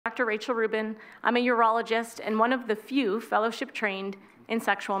Dr. Rachel Rubin. I'm a urologist and one of the few fellowship trained in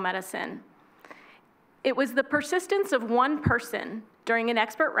sexual medicine. It was the persistence of one person during an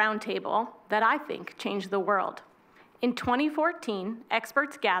expert roundtable that I think changed the world. In 2014,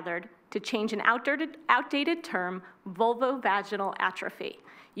 experts gathered to change an outdated term, vulvovaginal atrophy,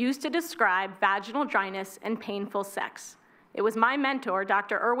 used to describe vaginal dryness and painful sex. It was my mentor,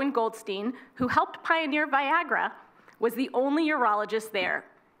 Dr. Irwin Goldstein, who helped pioneer Viagra, was the only urologist there.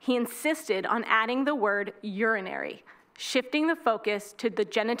 He insisted on adding the word urinary, shifting the focus to the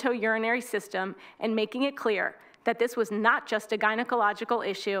genitourinary system and making it clear that this was not just a gynecological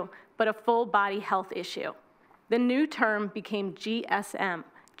issue, but a full body health issue. The new term became GSM,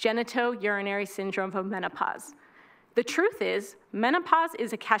 genitourinary syndrome of menopause. The truth is, menopause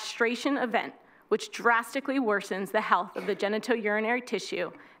is a castration event which drastically worsens the health of the genitourinary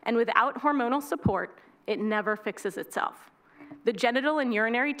tissue, and without hormonal support, it never fixes itself. The genital and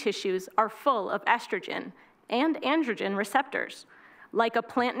urinary tissues are full of estrogen and androgen receptors. Like a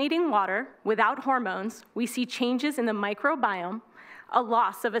plant needing water, without hormones, we see changes in the microbiome, a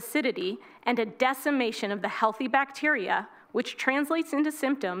loss of acidity, and a decimation of the healthy bacteria, which translates into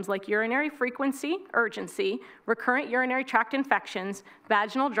symptoms like urinary frequency, urgency, recurrent urinary tract infections,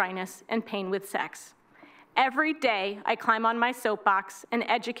 vaginal dryness, and pain with sex. Every day, I climb on my soapbox and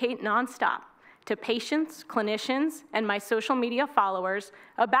educate nonstop to patients, clinicians, and my social media followers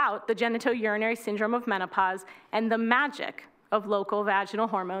about the genitourinary syndrome of menopause and the magic of local vaginal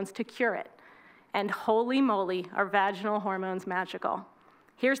hormones to cure it. And holy moly, are vaginal hormones magical.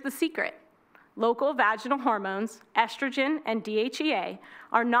 Here's the secret. Local vaginal hormones, estrogen and DHEA,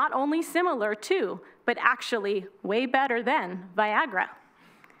 are not only similar to, but actually way better than Viagra.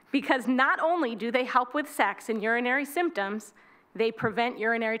 Because not only do they help with sex and urinary symptoms, they prevent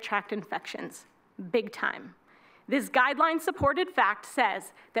urinary tract infections, big time. This guideline-supported fact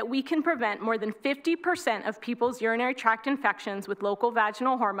says that we can prevent more than 50% of people's urinary tract infections with local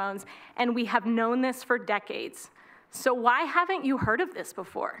vaginal hormones, and we have known this for decades. So why haven't you heard of this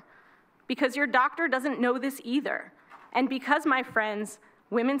before? Because your doctor doesn't know this either. And because, my friends,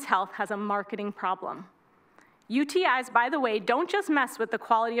 women's health has a marketing problem. UTIs, by the way, don't just mess with the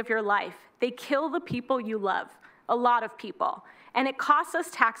quality of your life. They kill the people you love, a lot of people. And it costs us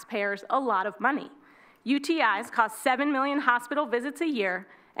taxpayers a lot of money. UTIs cost 7 million hospital visits a year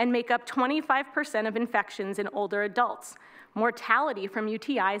and make up 25% of infections in older adults. Mortality from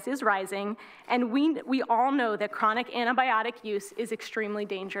UTIs is rising, and we all know that chronic antibiotic use is extremely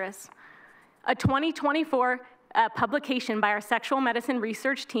dangerous. A 2024 publication by our sexual medicine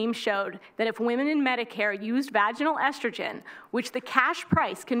research team showed that if women in Medicare used vaginal estrogen, which the cash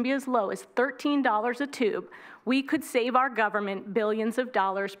price can be as low as $13 a tube, we could save our government billions of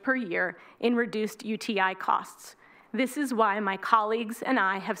dollars per year in reduced UTI costs. This is why my colleagues and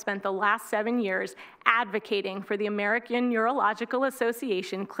I have spent the last 7 years advocating for the American Urological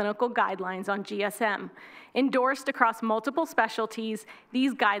Association clinical guidelines on GSM. Endorsed across multiple specialties,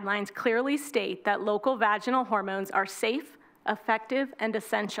 these guidelines clearly state that local vaginal hormones are safe, effective, and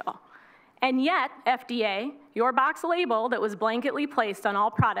essential. And yet, FDA, your box label that was blanketly placed on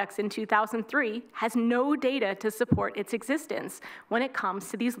all products in 2003, has no data to support its existence when it comes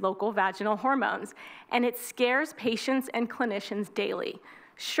to these local vaginal hormones. And it scares patients and clinicians daily.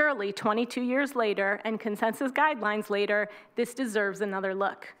 Surely, 22 years later and consensus guidelines later, this deserves another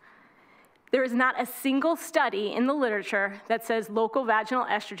look. There is not a single study in the literature that says local vaginal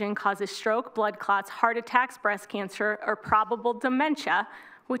estrogen causes stroke, blood clots, heart attacks, breast cancer, or probable dementia,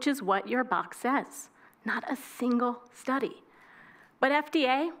 which is what your box says. Not a single study. But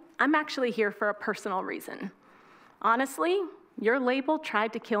FDA, I'm actually here for a personal reason. Honestly, your label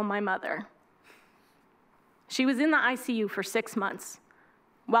tried to kill my mother. She was in the ICU for 6 months.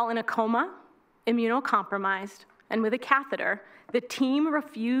 While in a coma, immunocompromised, and with a catheter, the team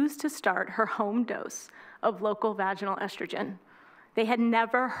refused to start her home dose of local vaginal estrogen. They had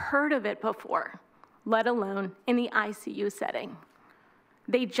never heard of it before, let alone in the ICU setting.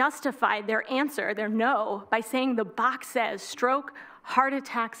 They justified their answer, their no, by saying the box says stroke, heart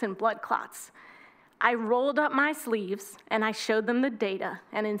attacks, and blood clots. I rolled up my sleeves and I showed them the data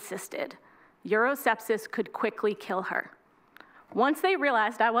and insisted urosepsis could quickly kill her. Once they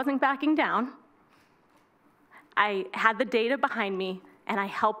realized I wasn't backing down, I had the data behind me and I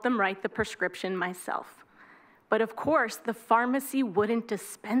helped them write the prescription myself. But of course, the pharmacy wouldn't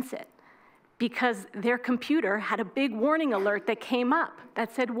dispense it, because their computer had a big warning alert that came up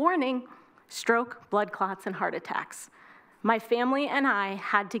that said, warning, stroke, blood clots, and heart attacks. My family and I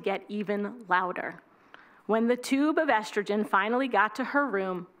had to get even louder. When the tube of estrogen finally got to her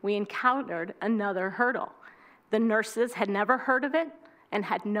room, we encountered another hurdle. The nurses had never heard of it, and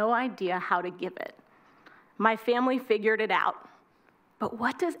had no idea how to give it. My family figured it out. But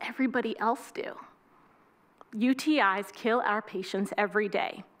what does everybody else do? UTIs kill our patients every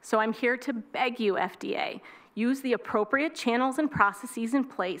day. So I'm here to beg you, FDA, use the appropriate channels and processes in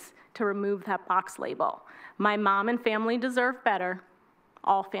place to remove that box label. My mom and family deserve better.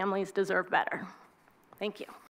 All families deserve better. Thank you.